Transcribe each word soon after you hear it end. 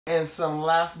And some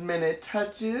last minute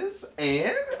touches,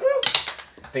 and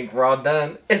I think we're all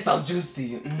done. It's so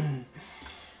juicy.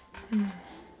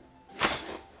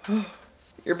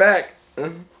 You're back.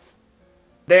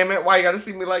 Damn it, why you gotta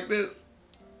see me like this?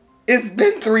 It's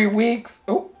been 3 weeks.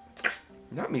 Oh,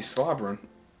 not me slobbering.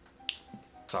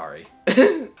 Sorry.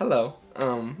 Hello.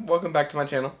 Welcome back to my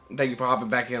channel. Thank you for hopping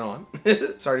back in on.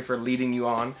 Sorry for leading you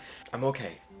on. I'm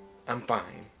okay. I'm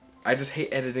fine. I just hate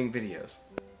editing videos.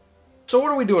 So what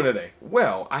are we doing today?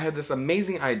 Well, I had this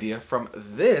amazing idea from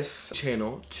this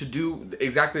channel to do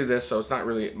exactly this, so it's not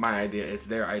really my idea, it's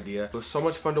their idea. It was so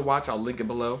much fun to watch, I'll link it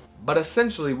below. But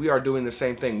essentially, we are doing the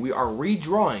same thing. We are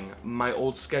redrawing my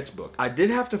old sketchbook. I did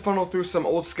have to funnel through some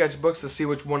old sketchbooks to see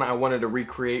which one I wanted to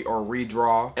recreate or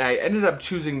redraw. And I ended up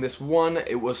choosing this one.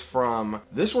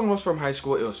 This one was from high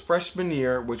school. It was freshman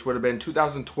year, which would have been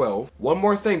 2012. One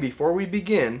more thing before we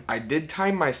begin, I did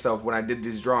time myself when I did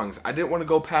these drawings. I didn't want to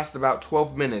go past about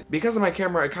 12 minutes. Because of my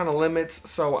camera, it kind of limits,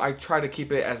 so I try to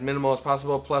keep it as minimal as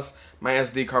possible. Plus, my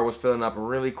SD card was filling up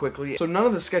really quickly. So none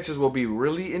of the sketches will be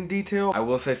really in detail. I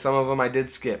will say some of them I did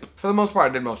skip. For the most part,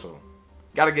 I did most of them.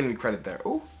 Gotta give me credit there.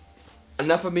 Ooh.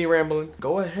 Enough of me rambling.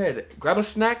 Go ahead, grab a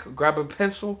snack, grab a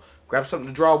pencil, grab something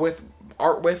to draw with,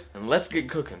 art with, and let's get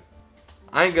cooking.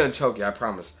 I ain't gonna choke you, I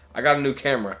promise. I got a new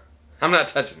camera. I'm not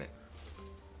touching it.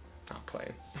 Not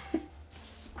playing.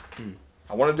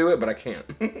 I want to do it, but I can't.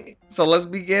 So let's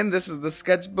begin. This is the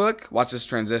sketchbook. Watch this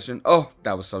transition. Oh,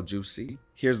 that was so juicy.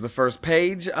 Here's the first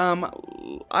page.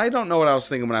 I don't know what I was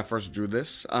thinking when I first drew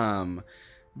this.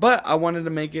 But I wanted to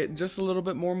make it just a little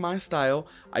bit more my style.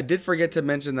 I did forget to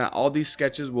mention that all these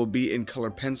sketches will be in color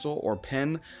pencil or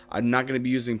pen. I'm not going to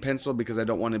be using pencil because I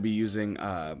don't want to be using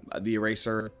the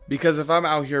eraser. Because if I'm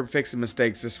out here fixing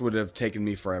mistakes, this would have taken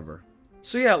me forever.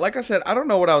 So yeah, like I said, I don't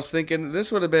know what I was thinking.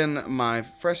 This would have been my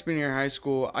freshman year of high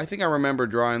school. I think I remember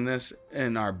drawing this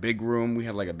in our big room. We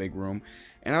had like a big room.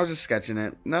 And I was just sketching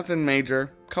it. Nothing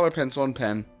major. Color pencil and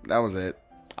pen. That was it.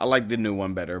 I like the new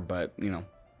one better, but, you know,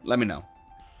 let me know.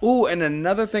 Ooh, and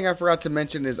another thing I forgot to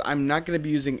mention is I'm not going to be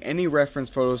using any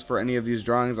reference photos for any of these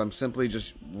drawings. I'm simply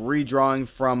just redrawing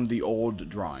from the old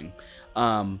drawing.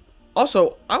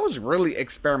 Also, I was really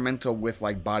experimental with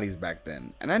like bodies back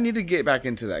then, and I need to get back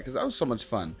into that because that was so much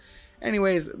fun.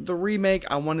 Anyways, the remake,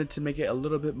 I wanted to make it a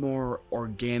little bit more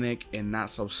organic and not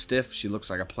so stiff. She looks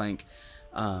like a plank,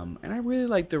 and I really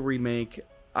like the remake.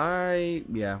 I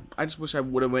just wish I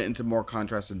would have went into more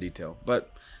contrast and detail,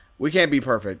 but we can't be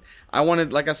perfect.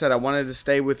 Like I said, I wanted to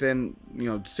stay within,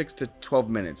 6 to 12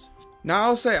 minutes. Now,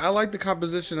 I'll say I like the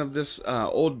composition of this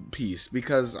old piece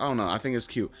because, I don't know, I think it's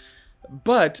cute.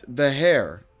 But the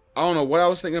hair, I don't know what I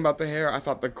was thinking about the hair. I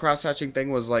thought the cross-hatching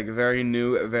thing was like very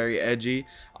new, very edgy.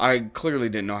 I clearly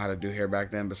didn't know how to do hair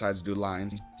back then besides do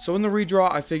lines. So in the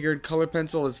redraw, I figured color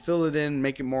pencil, let's fill it in,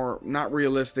 make it more, not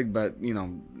realistic, but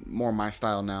more my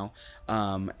style now.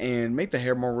 And make the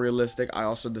hair more realistic. I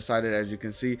also decided, as you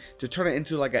can see, to turn it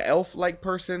into like an elf-like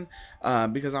person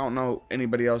because I don't know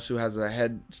anybody else who has a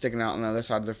head sticking out on the other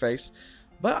side of their face.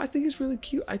 But I think it's really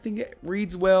cute. I think it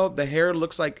reads well. The hair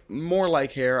looks like more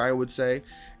like hair, I would say.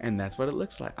 And that's what it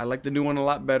looks like. I like the new one a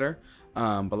lot better.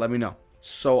 But let me know.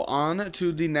 So on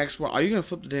to the next one. Are you going to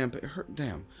flip the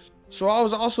damn. So I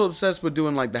was also obsessed with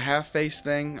doing like the half face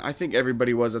thing. I think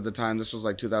everybody was at the time. This was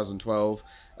like 2012.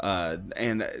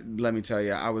 And let me tell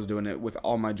you, I was doing it with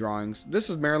all my drawings. This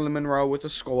is Marilyn Monroe with a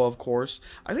skull, of course.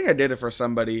 I think I did it for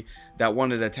somebody that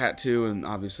wanted a tattoo, and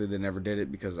obviously they never did it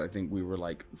because I think we were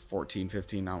like 14,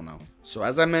 15, I don't know. So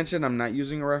as I mentioned, I'm not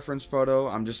using a reference photo.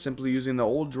 I'm just simply using the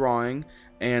old drawing.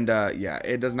 And yeah,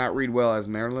 it does not read well as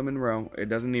Marilyn Monroe. It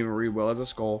doesn't even read well as a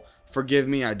skull. Forgive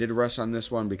me, I did rush on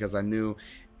this one because I knew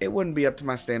it wouldn't be up to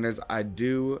my standards. I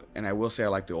do, and I will say I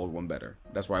like the old one better.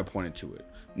 That's why I pointed to it.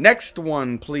 Next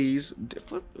one, please.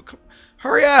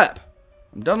 Hurry up!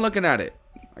 I'm done looking at it.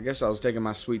 I guess I was taking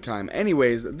my sweet time.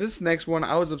 Anyways, this next one,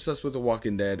 I was obsessed with The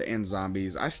Walking Dead and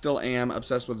zombies. I still am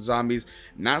obsessed with zombies.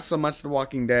 Not so much The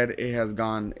Walking Dead. It has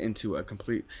gone into a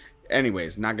complete...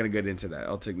 Anyways, not going to get into that.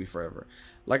 It'll take me forever.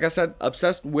 Like I said,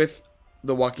 obsessed with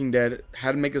The Walking Dead,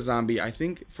 how to make a zombie. I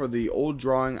think for the old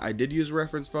drawing, I did use a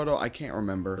reference photo. I can't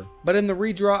remember. But in the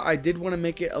redraw, I did want to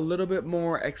make it a little bit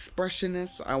more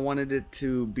expressionist. I wanted it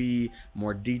to be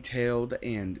more detailed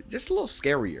and just a little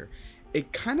scarier.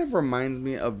 It kind of reminds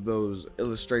me of those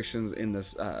illustrations in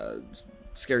this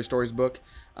Scary Stories book.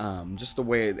 Just the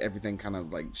way everything kind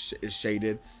of like is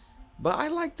shaded. But I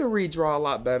like the redraw a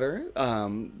lot better.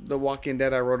 The Walking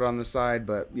Dead, I wrote it on the side.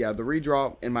 But yeah, the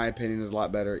redraw, in my opinion, is a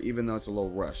lot better, even though it's a little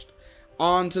rushed.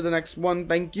 On to the next one.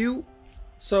 Thank you.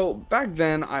 So back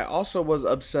then, I also was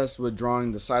obsessed with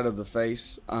drawing the side of the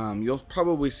face. You'll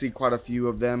probably see quite a few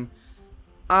of them.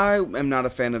 I am not a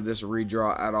fan of this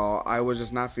redraw at all. I was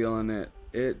just not feeling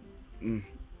it.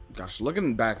 Gosh,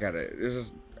 looking back at it,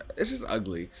 it's just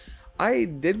ugly. I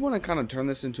did want to kind of turn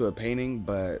this into a painting,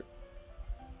 but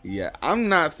yeah, I'm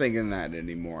not thinking that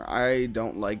anymore. I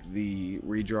don't like the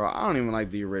redraw. I don't even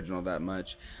like the original that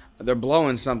much. They're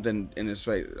blowing something in his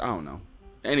face. I don't know.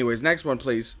 Anyways, next one,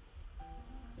 please.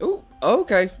 Ooh,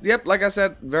 okay. Yep, like I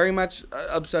said, very much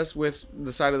obsessed with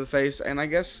the side of the face, and I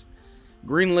guess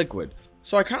green liquid.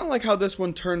 So I kind of like how this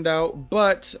one turned out,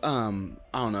 but I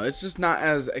don't know. It's just not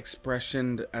as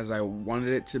expressioned as I wanted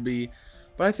it to be,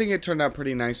 but I think it turned out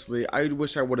pretty nicely. I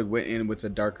wish I would have went in with a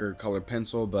darker colored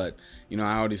pencil, but you know,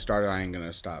 I already started. I ain't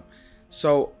gonna stop.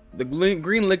 So the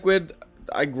green liquid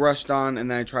I brushed on, and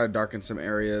then I tried to darken some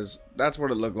areas. That's what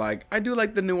it looked like. I do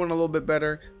like the new one a little bit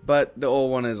better, but the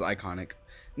old one is iconic.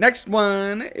 Next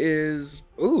one is,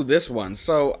 ooh, this one.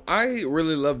 So I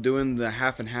really love doing the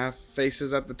half and half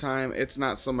faces at the time. It's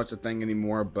not so much a thing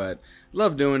anymore, but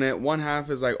love doing it. One half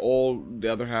is like old,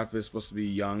 the other half is supposed to be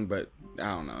young, but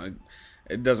I don't know.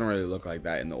 It doesn't really look like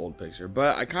that in the old picture.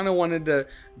 But I kind of wanted to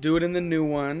do it in the new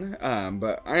one,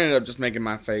 but I ended up just making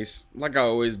my face like I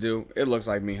always do. It looks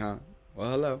like me, huh?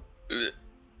 Well, hello.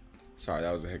 Sorry,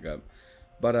 that was a hiccup.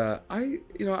 But I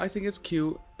think it's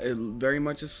cute. It very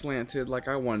much is slanted like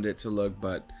I wanted it to look,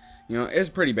 but you know, it's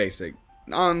pretty basic.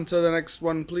 On to the next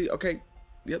one, please. Okay.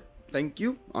 Yep. Thank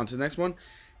you. On to the next one.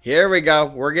 Here we go.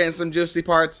 We're getting some juicy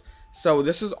parts. So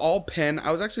this is all pen.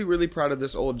 I was actually really proud of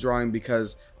this old drawing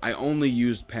because I only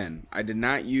used pen. I did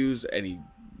not use any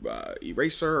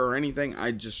eraser or anything.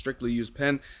 I just strictly used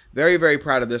pen. Very, very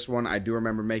proud of this one. I do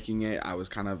remember making it. I was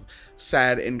kind of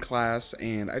sad in class,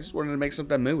 and I just wanted to make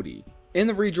something moody. In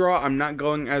the redraw, I'm not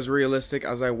going as realistic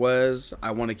as I was.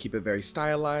 I want to keep it very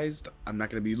stylized. I'm not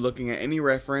going to be looking at any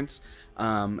reference.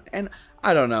 And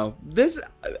I don't know. This,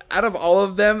 out of all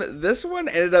of them, this one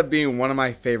ended up being one of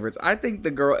my favorites. I think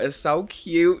the girl is so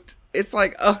cute. It's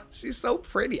like, oh, she's so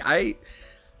pretty.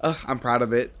 I'm proud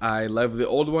of it. I love the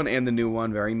old one and the new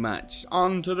one very much.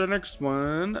 On to the next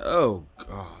one. Oh,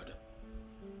 God.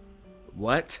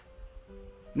 What?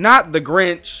 Not the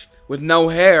Grinch with no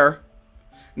hair.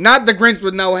 Not the Grinch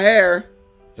with no hair.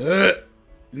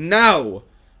 No.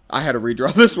 I had to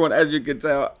redraw this one, as you can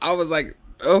tell. I was like,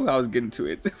 oh, I was getting too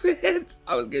into it.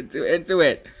 I was getting too into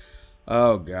it.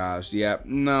 Oh, gosh. Yeah.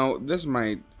 No, this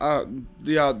might.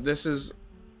 Yeah, this is.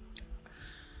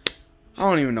 I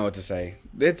don't even know what to say.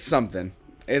 It's something.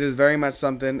 It is very much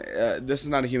something. This is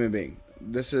not a human being.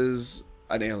 This is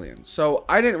an alien. So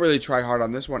I didn't really try hard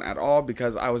on this one at all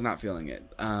because I was not feeling it.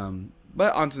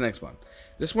 But on to the next one.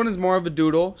 This one is more of a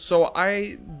doodle, so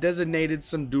I designated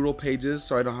some doodle pages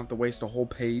so I don't have to waste a whole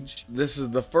page. This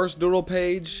is the first doodle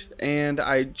page, and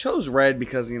I chose red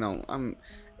because, you know,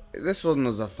 this one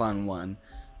was a fun one.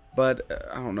 But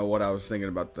I don't know what I was thinking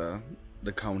about the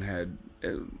cone head.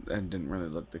 It didn't really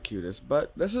look the cutest,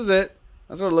 but this is it.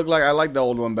 That's what it looked like. I like the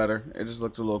old one better. It just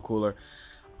looks a little cooler.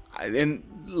 And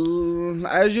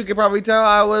as you can probably tell,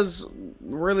 I was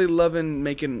really loving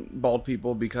making bald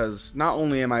people because not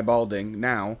only am I balding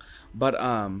now, but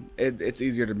it's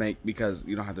easier to make because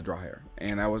you don't have to draw hair.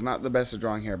 And I was not the best at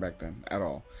drawing hair back then at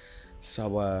all.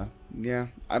 So yeah,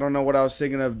 I don't know what I was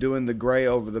thinking of doing the gray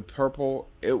over the purple.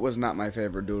 It was not my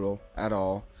favorite doodle at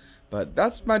all. But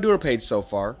that's my doodle page so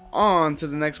far. On to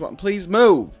the next one. Please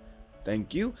move.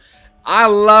 Thank you. I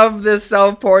love this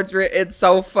self-portrait. It's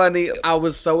so funny. I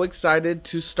was so excited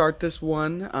to start this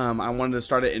one. I wanted to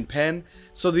start it in pen.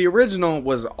 So the original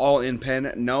was all in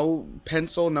pen. No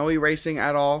pencil, no erasing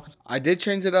at all. I did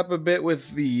change it up a bit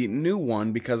with the new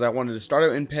one because I wanted to start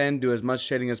it in pen, do as much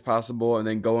shading as possible, and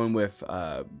then go in with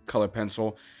color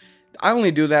pencil. I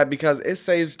only do that because it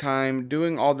saves time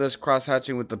doing all this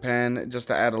cross-hatching with the pen just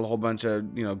to add a whole bunch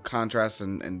of, you know, contrast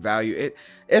and value.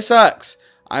 It sucks.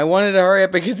 I wanted to hurry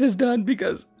up and get this done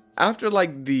because after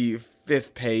like the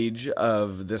 5th page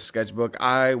of this sketchbook,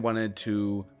 I wanted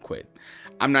to quit.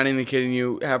 I'm not even kidding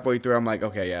you. Halfway through, I'm like,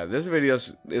 okay, yeah, this video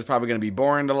is probably going to be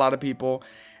boring to a lot of people.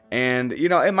 And, you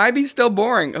know, it might be still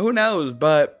boring. Who knows?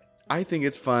 But I think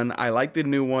it's fun. I like the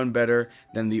new one better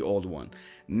than the old one.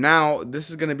 Now, this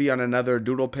is going to be on another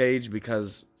doodle page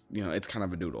because, you know, it's kind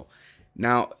of a doodle.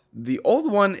 Now, the old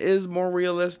one is more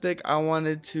realistic. I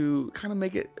wanted to kind of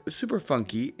make it super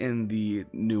funky in the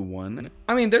new one.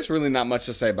 I mean, there's really not much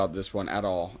to say about this one at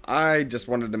all. I just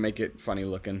wanted to make it funny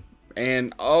looking.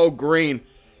 And, oh, green.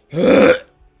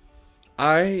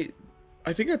 I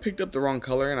think I picked up the wrong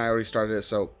color and I already started it.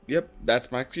 So, yep,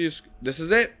 that's my excuse. This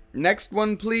is it. Next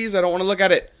one, please. I don't want to look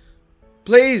at it.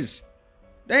 Please.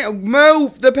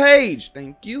 Move the page.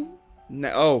 Thank you.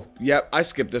 No, oh, yep, I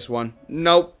skipped this one.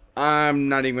 Nope, I'm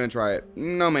not even gonna try it.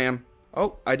 No, ma'am.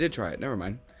 Oh, I did try it. Never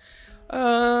mind.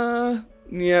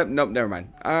 Yep, nope, never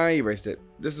mind. I erased it.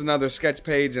 This is another sketch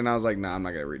page, and I was like, nah, I'm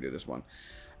not gonna redo this one.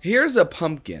 Here's a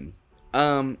pumpkin.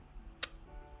 I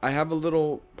have a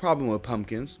little problem with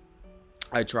pumpkins.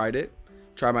 I tried it.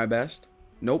 Try my best.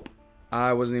 Nope.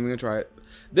 I wasn't even gonna try it.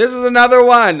 This is another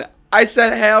one. I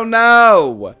said hell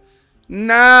no.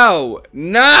 No.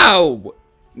 No.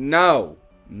 No.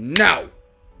 No.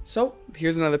 So,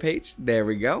 here's another page. There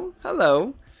we go.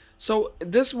 Hello. So,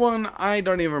 this one, I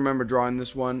don't even remember drawing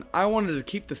this one. I wanted to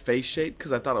keep the face shape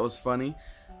because I thought it was funny.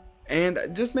 And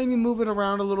just made me move it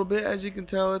around a little bit. As you can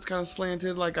tell, it's kind of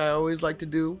slanted like I always like to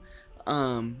do.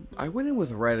 I went in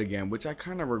with red again, which I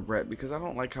kind of regret because I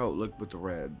don't like how it looked with the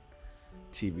red.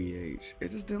 TBH.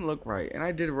 It just didn't look right. And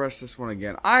I did rush this one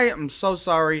again. I am so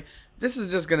sorry. This is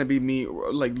just going to be me,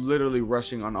 like, literally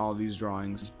rushing on all these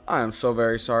drawings. I am so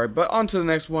very sorry. But on to the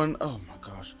next one. Oh my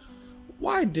gosh.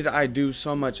 Why did I do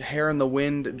so much hair in the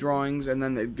wind drawings and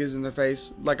then it gives in the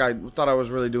face? Like I thought I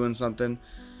was really doing something.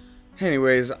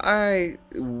 Anyways, I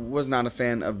was not a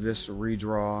fan of this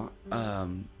redraw.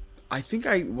 I think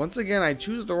once again, I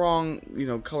choose the wrong,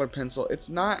 color pencil. It's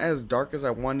not as dark as I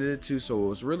wanted it to, so it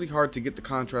was really hard to get the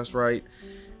contrast right.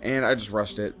 And I just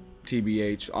rushed it.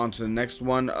 TBH. On to the next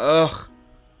one. Ugh.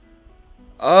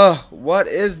 What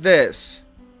is this?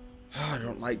 I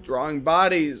don't like drawing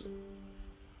bodies.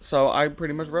 So I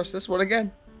pretty much rushed this one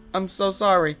again. I'm so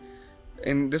sorry.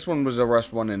 And this one was a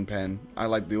rushed one in pen. I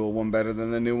like the old one better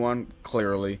than the new one,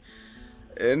 clearly.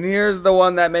 And here's the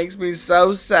one that makes me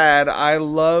so sad. I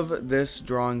love this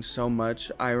drawing so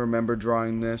much. I remember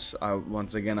drawing this.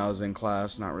 Once again, I was in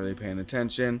class, not really paying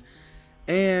attention.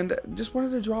 And just wanted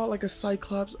to draw like a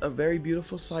cyclops, a very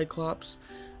beautiful cyclops.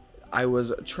 I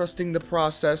was trusting the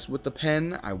process with the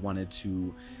pen. I wanted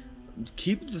to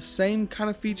keep the same kind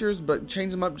of features, but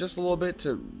change them up just a little bit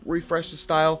to refresh the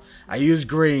style. I used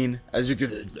green, as you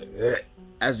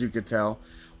could tell.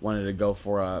 Wanted to go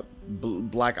for a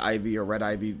Black Ivy or Red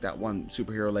Ivy, that one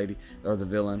superhero lady or the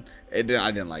villain. I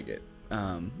didn't like it.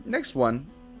 Next one.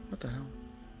 What the hell?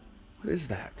 What is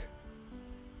that?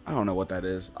 I don't know what that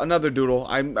is. Another doodle.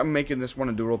 I'm making this one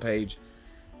a doodle page.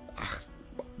 Ugh,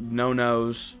 no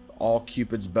nose, all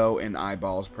Cupid's bow and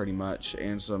eyeballs pretty much,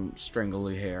 and some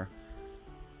strangly hair.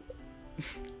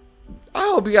 I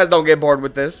hope you guys don't get bored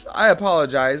with this. I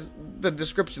apologize. The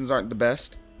descriptions aren't the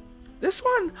best. This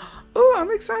one, oh,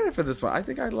 I'm excited for this one. I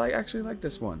think I actually like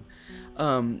this one.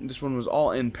 This one was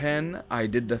all in pen. I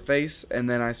did the face, and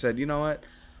then I said, you know what?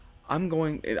 I'm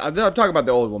talking about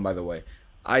the old one, by the way.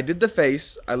 I did the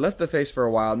face. I left the face for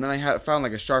a while, and then I found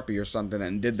like a Sharpie or something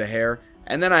and did the hair,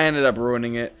 and then I ended up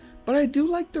ruining it. But I do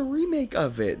like the remake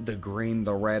of it. The green,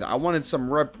 the red. I wanted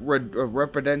some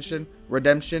redemption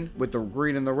with the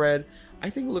green and the red.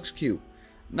 I think it looks cute.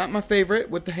 Not my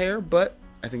favorite with the hair, but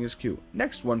I think it's cute.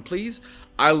 Next one, please.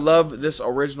 I love this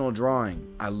original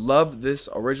drawing. I love this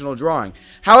original drawing.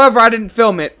 However, I didn't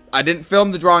film it. I didn't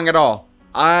film the drawing at all.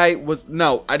 I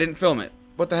didn't film it.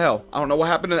 What the hell? I don't know what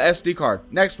happened to the SD card.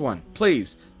 Next one,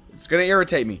 please. It's gonna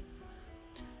irritate me.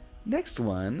 Next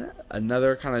one,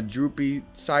 another kind of droopy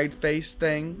side face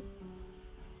thing.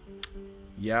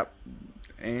 Yep.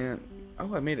 And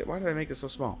oh, I made it. Why did I make it so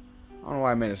small? I don't know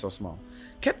why I made it so small.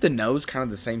 Kept the nose kind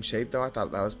of the same shape though. I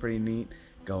thought that was pretty neat.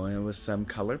 Go in with some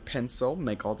colored pencil,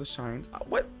 make all the shines.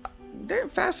 What?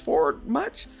 Didn't fast forward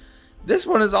much. This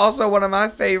one is also one of my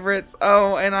favorites.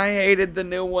 Oh, and I hated the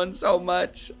new one so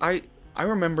much. I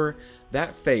remember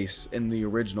that face in the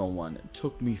original one. It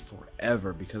took me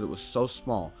forever because it was so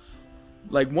small.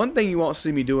 Like, one thing you won't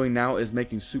see me doing now is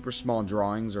making super small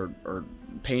drawings or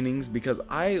paintings, because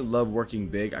I love working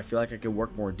big. I feel like I can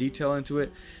work more detail into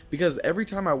it, because every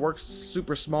time I work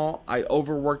super small, I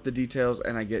overwork the details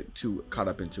and I get too caught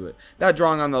up into it. That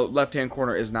drawing on the left hand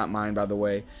corner is not mine, by the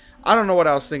way. I don't know what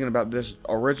I was thinking about this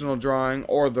original drawing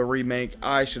or the remake.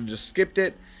 I should have just skipped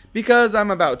it, because I'm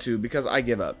about to, because I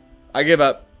give up. I give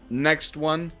up. Next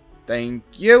one. Thank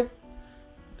you.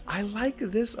 I like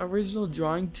this original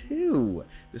drawing too.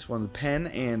 This one's pen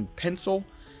and pencil.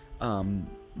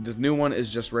 The new one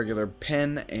is just regular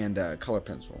pen and color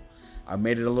pencil. I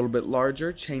made it a little bit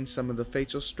larger, changed some of the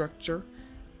facial structure.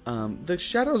 The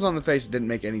shadows on the face didn't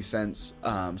make any sense,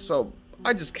 so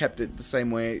I just kept it the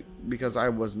same way because I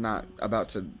was not about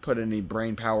to put any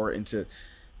brain power into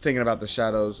thinking about the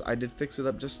shadows. I did fix it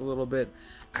up just a little bit.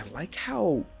 I like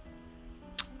how,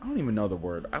 I don't even know the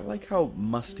word. I like how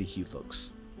musty he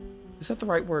looks. Is that the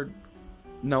right word?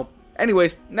 Nope.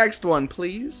 Anyways, next one,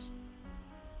 please.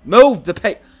 Move the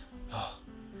page. Oh.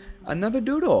 Another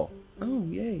doodle. Oh,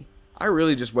 yay. I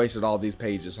really just wasted all these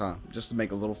pages, huh? Just to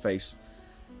make a little face.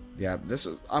 Yeah,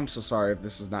 I'm so sorry if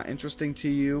this is not interesting to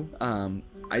you.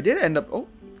 I did end up, oh,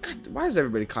 God, why is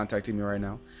everybody contacting me right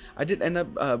now? I did end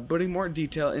up putting more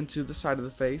detail into the side of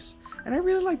the face, and I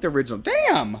really like the original.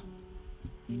 Damn!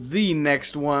 The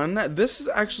next one, this is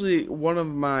actually one of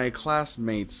my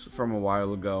classmates from a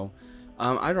while ago.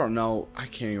 I don't know, I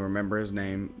can't even remember his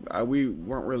name. We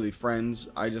weren't really friends.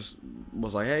 I just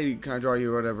was like, hey, can I draw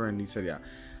you or whatever? And he said, yeah.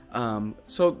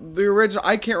 So the original,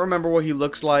 I can't remember what he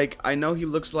looks like. I know he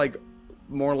looks like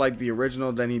more like the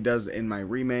original than he does in my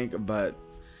remake, but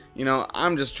you know,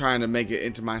 I'm just trying to make it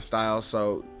into my style,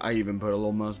 so I even put a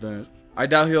little mustache. I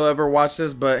doubt he'll ever watch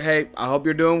this, but hey, I hope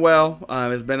you're doing well.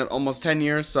 It's been almost 10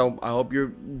 years, so I hope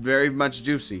you're very much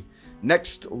juicy.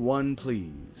 Next one,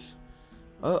 please.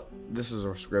 Oh, this is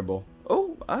a scribble.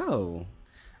 Oh.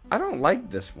 I don't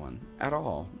like this one at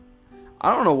all.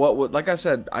 I don't know what would, like I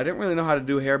said, I didn't really know how to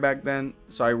do hair back then,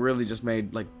 so I really just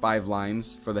made like 5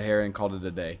 lines for the hair and called it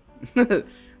a day.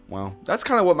 Well, that's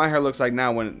kind of what my hair looks like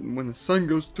now when the sun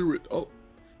goes through it. Oh,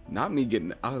 not me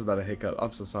getting, I was about to hiccup.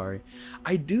 I'm so sorry.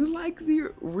 I do like the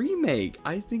remake.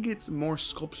 I think it's more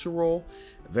sculptural,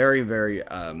 very, very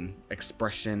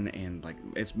expression, and like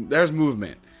there's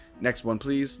movement. Next one,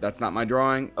 please. That's not my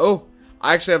drawing. Oh,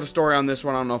 I actually have a story on this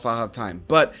one. I don't know if I'll have time.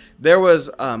 But there was,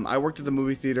 I worked at the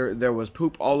movie theater. There was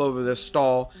poop all over this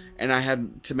stall, and I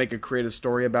had to make a creative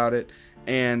story about it.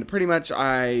 And pretty much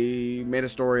I made a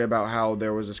story about how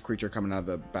there was this creature coming out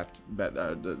of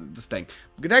the thing.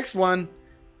 The next one.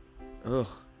 Ugh,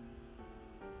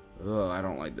 I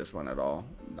don't like this one at all.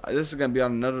 This is going to be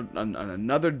on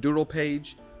another doodle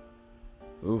page.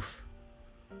 Oof.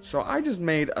 So I just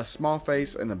made a small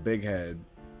face and a big head.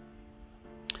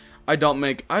 I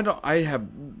have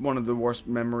one of the worst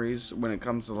memories when it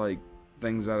comes to like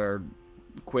things that are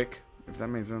quick, if that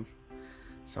makes sense.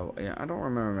 So yeah, I don't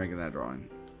remember making that drawing.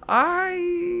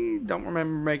 I don't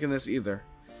remember making this either.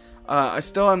 I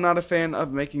still am not a fan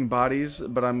of making bodies,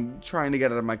 but I'm trying to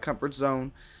get out of my comfort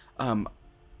zone.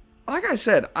 Like I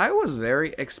said, I was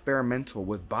very experimental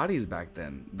with bodies back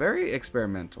then. Very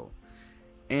experimental.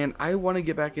 And I want to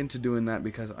get back into doing that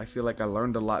because I feel like I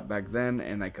learned a lot back then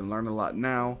and I can learn a lot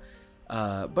now.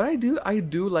 But I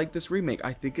do like this remake.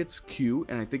 I think it's cute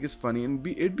and I think it's funny, and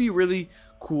it'd be really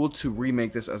cool to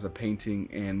remake this as a painting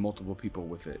and multiple people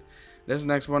with it. This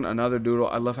next one, another doodle.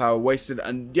 I love how I wasted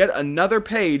yet another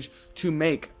page to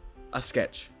make a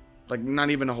sketch. Like not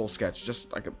even a whole sketch,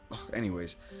 just like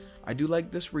anyways. I do like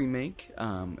this remake.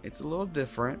 It's a little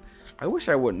different. I wish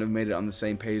I wouldn't have made it on the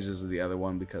same page as the other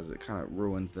one because it kind of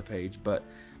ruins the page, but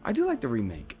I do like the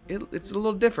remake. It's a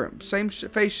little different. Same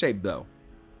face shape though.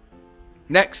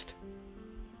 Next.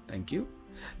 Thank you.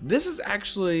 This is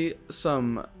actually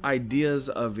some ideas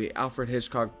of the Alfred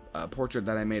Hitchcock portrait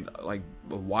that I made like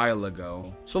a while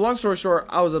ago. So long story short,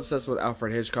 I was obsessed with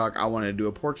Alfred Hitchcock. I wanted to do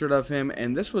a portrait of him,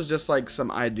 and this was just like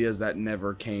some ideas that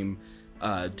never came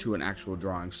to an actual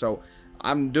drawing. So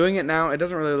I'm doing it now. It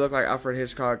doesn't really look like Alfred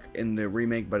Hitchcock in the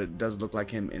remake, but it does look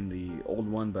like him in the old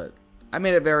one, but I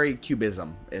made it very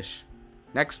cubism-ish.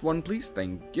 Next one, please.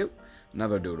 Thank you.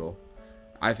 Another doodle.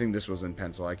 I think this was in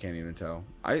pencil. I can't even tell.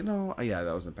 I know. Yeah,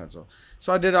 that was in pencil.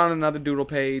 So I did on another doodle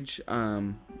page.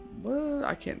 Well,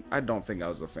 I don't think I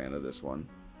was a fan of this one.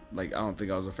 Like, I don't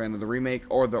think I was a fan of the remake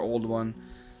or the old one.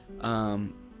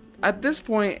 At this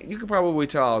point, you could probably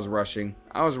tell I was rushing.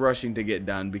 I was rushing to get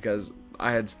done because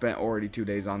I had spent already 2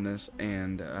 days on this,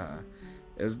 and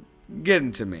it was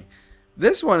getting to me.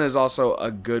 This one is also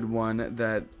a good one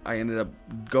that I ended up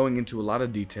going into a lot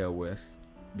of detail with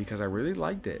because I really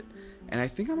liked it. And I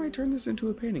think I might turn this into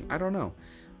a painting. I don't know.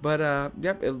 But,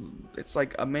 yep, it's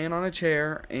like a man on a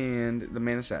chair, and the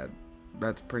man is sad.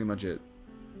 That's pretty much it.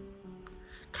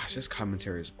 Gosh, this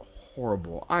commentary is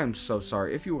horrible. I am so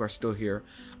sorry. If you are still here,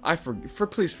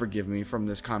 please forgive me from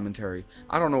this commentary.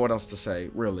 I don't know what else to say,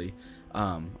 really.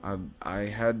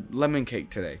 I had lemon cake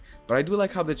today. But I do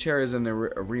like how the chair is in the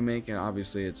remake, and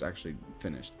obviously it's actually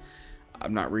finished.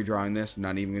 I'm not redrawing this. I'm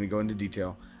not even going to go into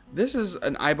detail. This is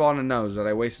an eyeball and a nose that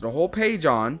I wasted a whole page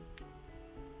on.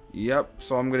 Yep,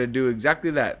 so I'm going to do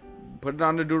exactly that. Put it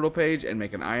on the doodle page and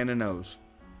make an eye and a nose.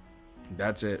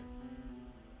 That's it.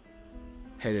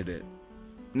 Hated it.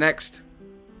 Next.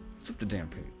 Flip the damn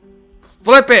page.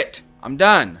 Flip it! I'm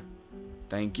done.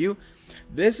 Thank you.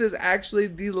 This is actually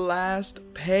the last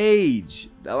page.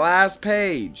 The last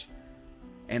page.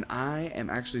 And I am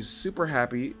actually super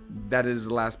happy that it is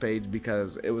the last page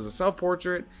because it was a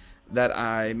self-portrait that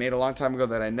I made a long time ago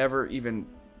that I never even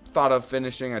thought of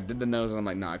finishing. I did the nose and I'm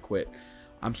like, nah, I quit.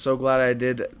 I'm so glad I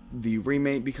did the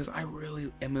remake because I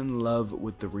really am in love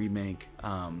with the remake.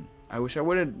 I wish I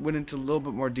went into a little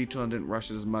bit more detail and didn't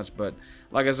rush it as much, but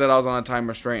like I said, I was on a time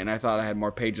restraint and I thought I had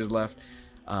more pages left.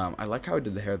 I like how I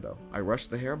did the hair though. I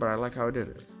rushed the hair, but I like how I did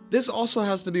it. This also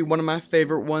has to be one of my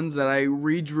favorite ones that I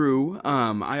redrew.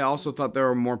 I also thought there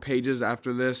were more pages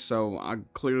after this, so I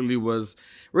clearly was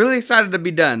really excited to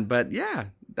be done. But yeah,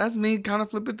 that's me kind of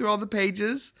flipping through all the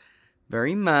pages.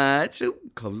 Very much. Ooh,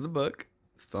 close the book.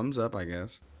 Thumbs up, I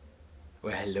guess.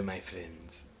 Well, hello, my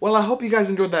friends. Well, I hope you guys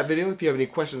enjoyed that video. If you have any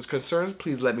questions, concerns,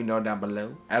 please let me know down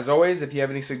below. As always, if you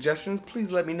have any suggestions,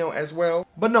 please let me know as well.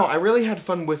 But no, I really had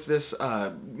fun with this,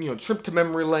 trip to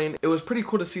memory lane. It was pretty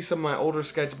cool to see some of my older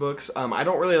sketchbooks. I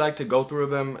don't really like to go through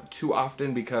them too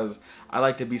often because I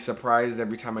like to be surprised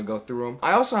every time I go through them.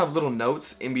 I also have little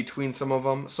notes in between some of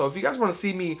them. So if you guys want to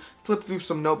see me flip through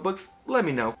some notebooks, let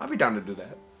me know. I'll be down to do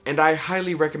that. And I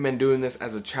highly recommend doing this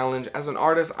as a challenge. As an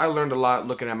artist, I learned a lot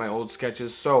looking at my old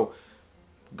sketches, so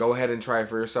go ahead and try it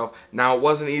for yourself. Now, it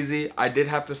wasn't easy. I did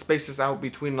have to space this out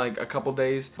between like a couple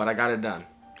days, but I got it done.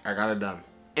 I got it done.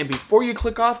 And before you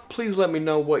click off, please let me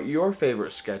know what your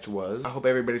favorite sketch was. I hope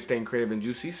everybody's staying creative and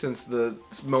juicy since the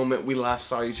moment we last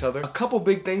saw each other. A couple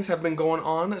big things have been going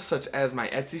on, such as my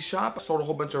Etsy shop. I sold a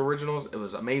whole bunch of originals. It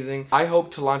was amazing. I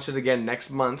hope to launch it again next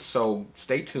month, so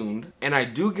stay tuned. And I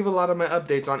do give a lot of my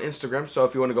updates on Instagram, so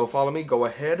if you want to go follow me, go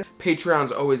ahead.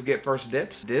 Patreons always get first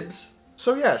dibs.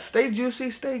 So yeah, stay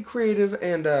juicy, stay creative,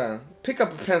 and pick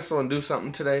up a pencil and do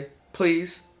something today,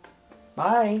 please.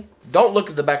 Bye. Don't look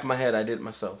at the back of my head. I did it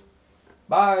myself.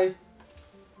 Bye.